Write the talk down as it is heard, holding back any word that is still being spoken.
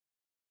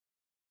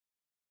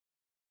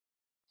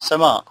So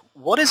Mark,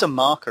 what is a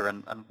marker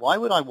and why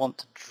would I want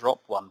to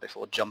drop one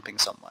before jumping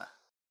somewhere?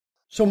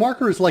 So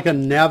marker is like a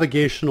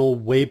navigational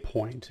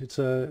waypoint. It's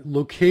a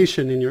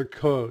location in your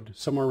code,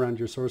 somewhere around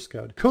your source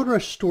code.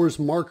 CodeRush stores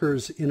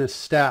markers in a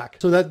stack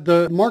so that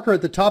the marker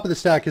at the top of the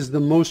stack is the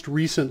most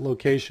recent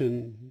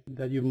location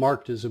that you've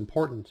marked as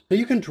important. Now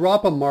you can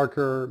drop a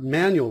marker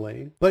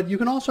manually, but you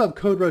can also have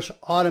CodeRush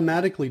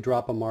automatically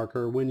drop a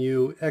marker when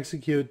you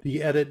execute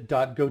the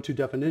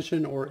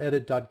edit.goToDefinition or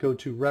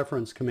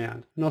edit.goToReference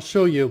command. And I'll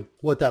show you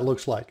what that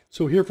looks like.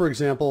 So here, for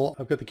example,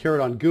 I've got the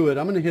caret on GUID.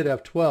 I'm going to hit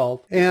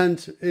F12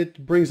 and it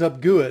brings up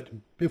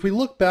GUID. If we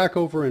look back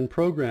over in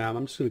program,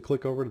 I'm just going to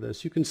click over to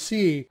this. You can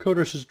see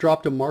CodeRush has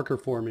dropped a marker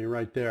for me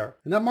right there.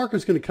 And that marker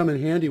is going to come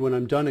in handy when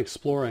I'm done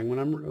exploring.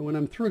 When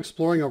I'm through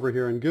exploring over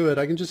here in GUID,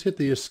 I can just hit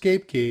the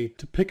escape key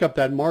to pick up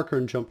that marker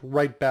and jump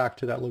right back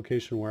to that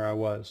location where I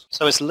was.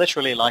 So it's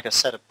literally like a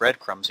set of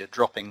breadcrumbs you're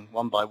dropping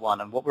one by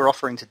one, and what we're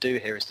offering to do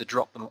here is to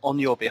drop them on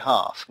your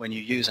behalf when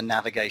you use a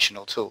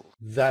navigational tool.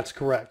 That's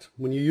correct.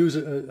 When you use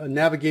a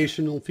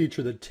navigational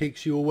feature that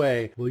takes you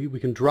away, we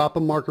can drop a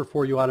marker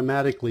for you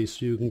automatically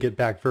so you can get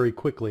back very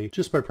quickly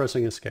just by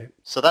pressing escape.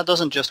 So that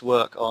doesn't just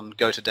work on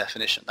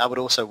GoToDefinition. That would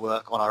also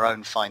work on our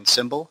own find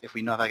symbol if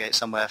we navigate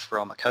somewhere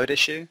from a code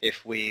issue,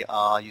 if we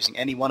are using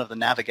any one of the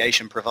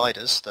navigation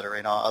providers that are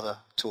in our other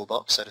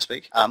toolbox, so to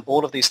speak.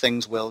 All of these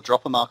things will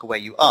drop a marker where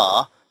you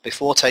are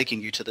before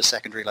taking you to the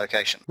secondary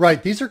location.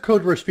 Right. These are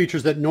CodeRush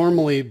features that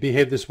normally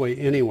behave this way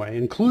anyway,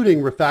 including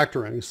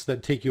refactorings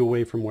that take you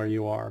away from where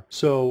you are.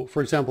 So,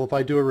 for example, if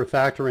I do a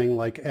refactoring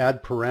like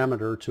add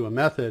parameter to a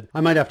method,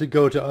 I might have to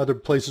go to other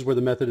places where the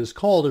method is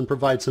called and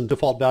provide some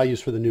default values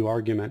for the new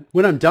argument.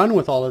 When I'm done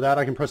with all of that,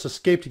 I can press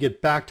escape to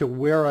get back to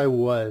where I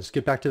was,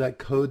 get back to that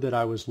code that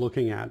I was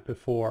looking at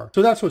before.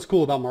 So that's what's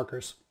cool about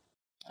markers.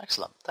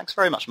 Excellent. Thanks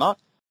very much, Mark.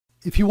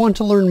 If you want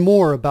to learn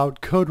more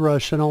about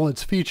CodeRush and all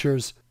its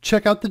features,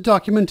 check out the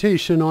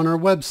documentation on our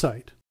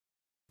website.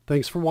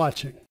 Thanks for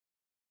watching.